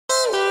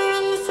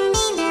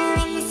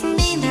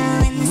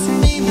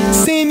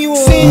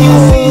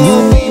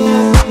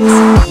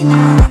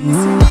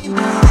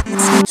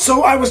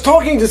I was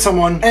talking to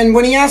someone, and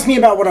when he asked me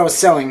about what I was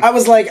selling, I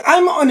was like,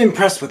 I'm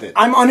unimpressed with it.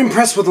 I'm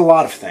unimpressed with a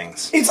lot of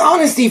things. It's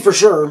honesty for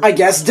sure, I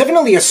guess.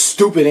 Definitely a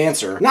stupid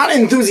answer. Not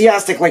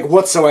enthusiastic like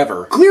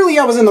whatsoever. Clearly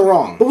I was in the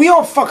wrong, but we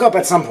all fuck up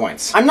at some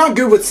points. I'm not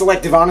good with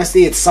selective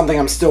honesty. It's something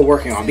I'm still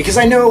working on, because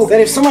I know that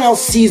if someone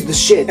else sees the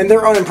shit and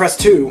they're unimpressed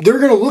too, they're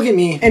gonna look at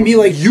me and be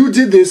like, you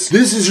did this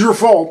is your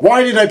fault,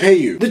 why did I pay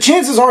you? The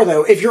chances are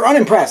though, if you're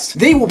unimpressed,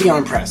 they will be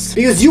unimpressed,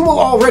 because you will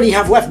already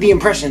have left the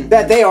impression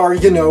that they are,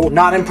 you know,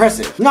 not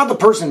impressive. Not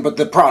the person, but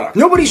the product.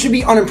 Nobody should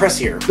be unimpressed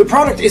here. The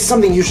product is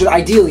something you should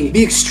ideally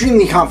be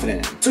extremely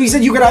confident in. So he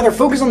said you could either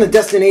focus on the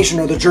destination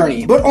or the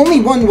journey, but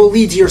only one will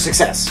lead to your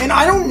success. And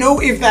I don't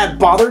know if that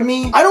bothered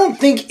me. I don't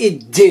think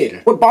it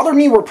did. What bothered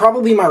me were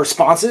probably my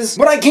responses,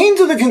 but I came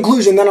to the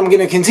conclusion that I'm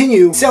gonna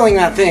continue selling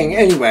that thing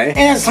anyway, and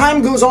as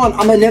time goes on,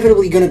 I'm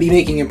inevitably gonna be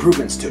making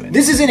improvements to it.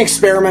 This is an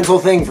experimental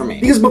thing for me,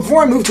 because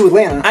before I moved to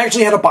Atlanta, I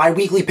actually had a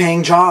bi-weekly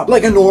paying job,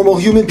 like a normal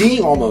human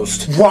being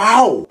almost.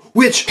 Wow!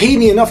 Which paid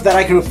me enough that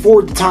I could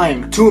afford the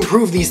time to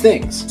improve these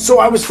things. So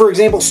I was, for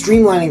example,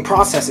 streamlining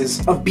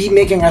processes of beat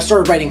making. I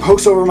started writing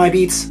hooks over my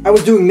beats. I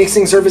was doing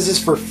mixing services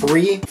for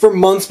free for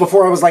months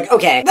before I was like,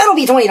 okay, that'll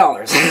be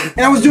 $20.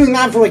 And I was doing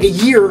that for like a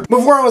year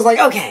before I was like,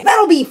 okay,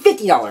 that'll be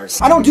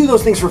 $50. I don't do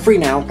those things for free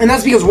now, and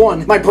that's because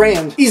one, my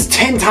brand is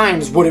 10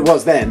 times what it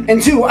was then,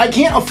 and two, I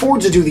can't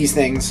afford to do these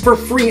things for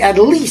free, at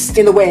least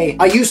in the way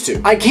I used to.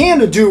 I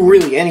can do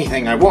really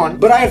anything I want,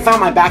 but I have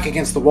found my back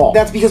against the wall.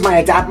 That's because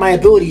my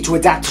ability to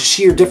adapt to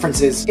sheer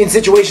differences in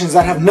situations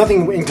that have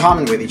nothing in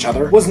common with each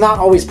other was not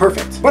always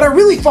perfect. But I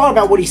really thought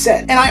about what he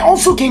said, and I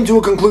also came to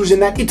a conclusion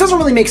that it doesn't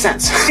really make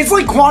sense. It's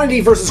like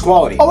quantity versus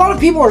quality. A lot of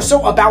people are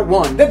so about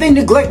one that they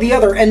neglect the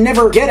other and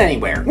never get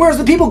anywhere. Whereas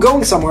the people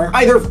going somewhere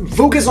either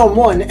focus on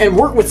one and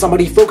work with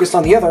somebody focused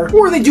on the other,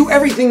 or they do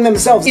everything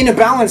themselves in a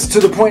balance to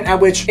the point at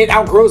which it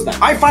outgrows them.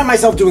 I find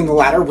myself doing the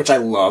latter, which I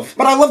love,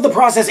 but I love the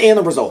process and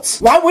the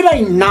results. Why would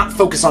I not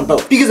focus on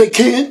both? Because I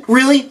can't?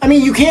 Really? I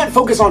mean, you can't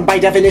focus on, by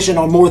definition,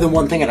 on more than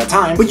one thing at a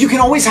time, but you can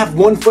always have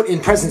one foot in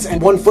presence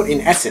and one foot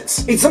in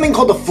essence. It's something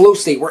called the flow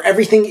state, where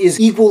everything is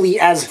equally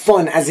as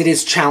fun as it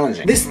is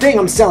challenging. This thing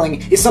I'm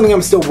selling is something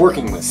I'm still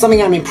working with,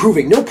 something I'm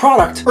improving. No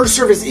product or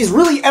service is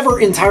really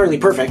ever entirely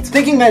perfect.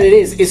 Thinking that it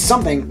is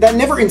something that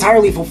never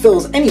entirely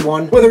fulfills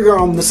anyone, whether you're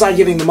on the side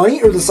giving the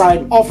money or the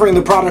side offering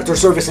the product or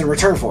service in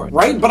return for it,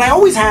 right? But I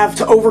always have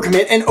to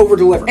overcommit and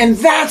overdeliver. And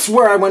that's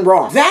where I went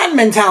wrong. That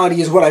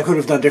mentality is what I could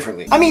have done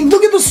differently. I mean,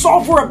 look at the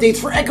software updates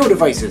for Echo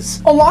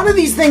devices. A lot of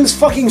these things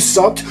fucking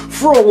sucked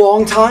for a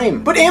long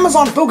time, but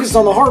Amazon focused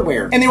on the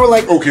hardware, and they were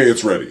like, okay,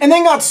 it's ready. And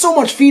then got so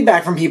much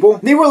feedback from people,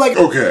 they were like,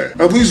 okay,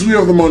 at least we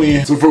have the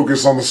money to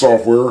focus on the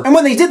software. And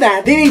when they did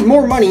that, they made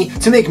more money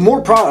to make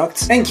more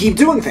products and keep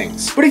doing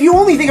things. But if you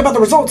only think about the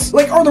results,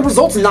 like, are the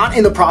results not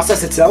in the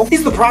process itself?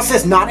 Is the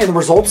process not in the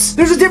results?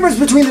 There's a difference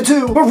between the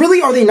two, but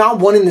really, are they not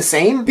one and the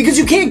same? Because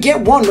you can't get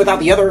one without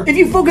the other. If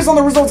you focus on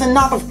the results and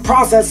not the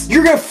process,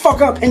 you're gonna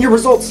fuck up and your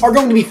results are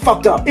going to be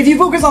fucked up. If you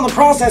focus on the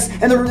process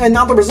and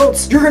not the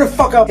results, you're gonna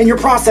fuck up and your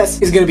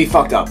process is gonna be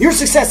fucked up. Your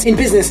success in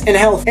business and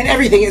health and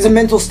everything is a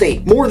mental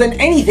state more than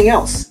anything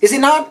else. Is it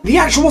not? The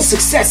actual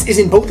success is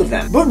in both of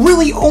them, but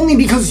really only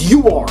because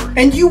you are,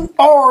 and you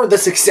are the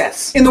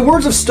success. In the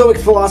words of Stoic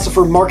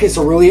philosopher Marcus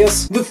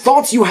Aurelius, the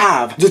thoughts you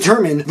have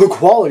determine the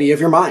quality of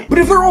your mind. But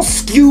if they're all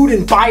skewed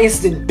and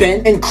biased and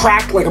bent and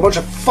cracked like a bunch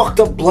of fucked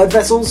up blood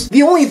vessels,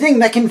 the only thing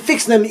that can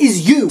fix them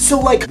is you. So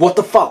like, what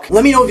the fuck?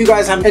 Let me know if you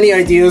guys have any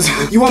ideas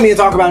you want me to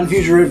talk about in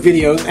future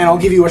videos, and I'll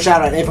give you a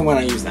shout out if and when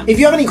I use them. If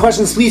you have any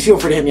questions, please feel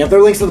free to hit me up. There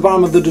are links at the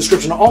bottom of the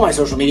description to all my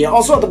social media.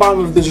 Also at the bottom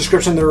of the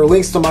description, there are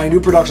links to my new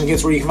production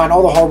kits where you can find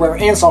all the hardware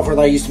and software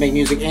that I use to make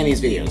music and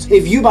these videos.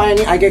 If you buy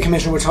any, I get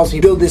commission, which helps me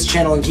build this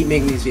channel and keep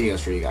making these videos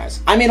for you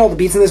guys. I made all the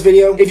beats in this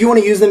video. If you want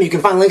to use them, you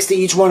can find links to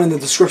each one in the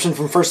description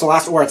from first to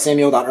last, or at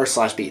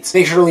samuel.earth/beats.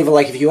 Make sure to leave a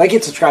like if you like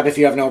it, subscribe if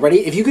you haven't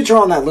already. If you could turn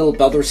on that little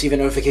bell to receive a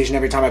notification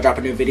every time I drop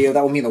a new video,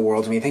 that would mean the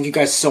world to me. Thank you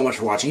guys so much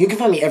for watching. You can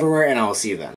find me everywhere, and I will see you then.